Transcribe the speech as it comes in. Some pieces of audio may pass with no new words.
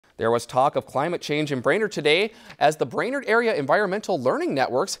There was talk of climate change in Brainerd today as the Brainerd Area Environmental Learning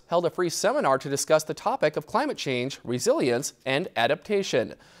Networks held a free seminar to discuss the topic of climate change, resilience, and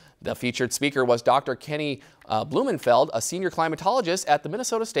adaptation. The featured speaker was Dr. Kenny Blumenfeld, a senior climatologist at the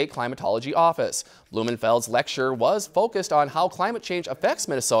Minnesota State Climatology Office. Blumenfeld's lecture was focused on how climate change affects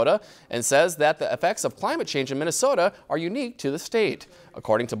Minnesota and says that the effects of climate change in Minnesota are unique to the state.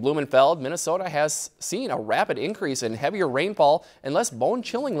 According to Blumenfeld, Minnesota has seen a rapid increase in heavier rainfall and less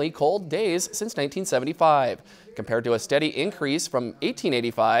bone-chillingly cold days since 1975, compared to a steady increase from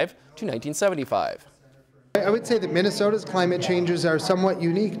 1885 to 1975. I would say that Minnesota's climate changes are somewhat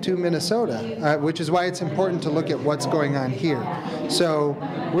unique to Minnesota, which is why it's important to look at what's going on here. So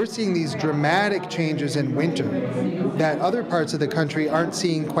we're seeing these dramatic changes in winter that other parts of the country aren't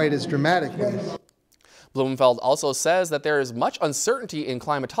seeing quite as dramatically. Blumenfeld also says that there is much uncertainty in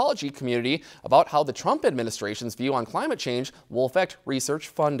climatology community about how the Trump administration's view on climate change will affect research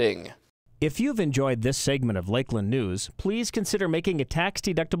funding. If you've enjoyed this segment of Lakeland News, please consider making a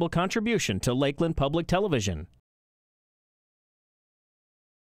tax-deductible contribution to Lakeland Public Television.